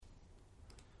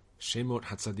Shemot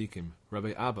Hatzaddikim,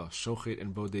 Rabbi Abba, Shochet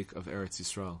and Bodek of Eretz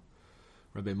Yisrael,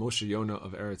 Rabbi Moshe Yonah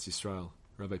of Eretz Yisrael,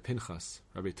 Rabbi Pinchas,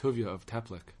 Rabbi Tuvia of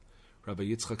Teplek, Rabbi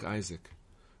Yitzchak Isaac,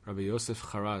 Rabbi Yosef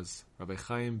Charaz, Rabbi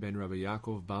Chaim ben Rabbi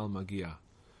Yaakov Baal Magia,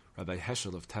 Rabbi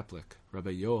Heschel of Teplek,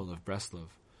 Rabbi Yoel of Breslov,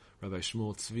 Rabbi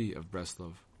Shmuel Tzvi of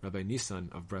Breslov, Rabbi Nisan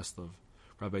of Breslov,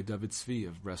 Rabbi David Tzvi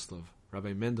of Breslov,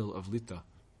 Rabbi Mendel of Lita,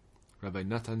 Rabbi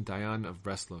Natan Dayan of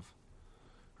Breslov,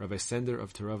 Rabbi Sender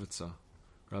of Teravitza,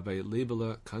 Rabbi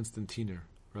Lebela Konstantiner,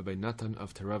 Rabbi Natan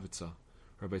of Teravitza,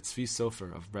 Rabbi Tzvi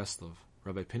Sofer of Breslov,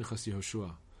 Rabbi Pinchas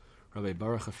Yehoshua, Rabbi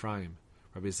Baruch Ephraim,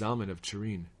 Rabbi Zalman of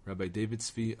Turin, Rabbi David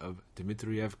Tzvi of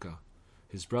Dmitrievka,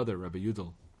 his brother Rabbi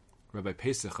Yudel, Rabbi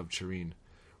Pesach of Turin,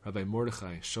 Rabbi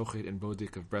Mordechai, Shochet and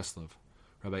Bodik of Breslov,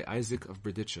 Rabbi Isaac of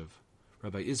Berdichev,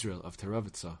 Rabbi Israel of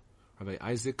Teravitza, Rabbi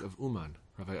Isaac of Uman,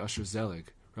 Rabbi Asher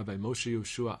Zelig, Rabbi Moshe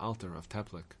Yeshua Alter of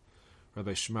Teplek,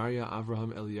 Rabbi Shmaria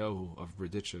Avraham Eliyahu of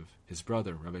Berdichev, his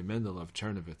brother Rabbi Mendel of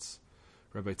Chernovitz,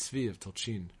 Rabbi Tzvi of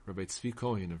Tolchin, Rabbi Tzvi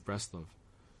Kohen of Breslov,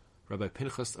 Rabbi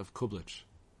Pinchas of Kublich,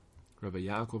 Rabbi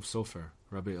Yaakov Sofer,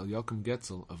 Rabbi Elyakim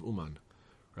Getzel of Uman,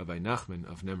 Rabbi Nachman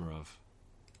of Nemirov.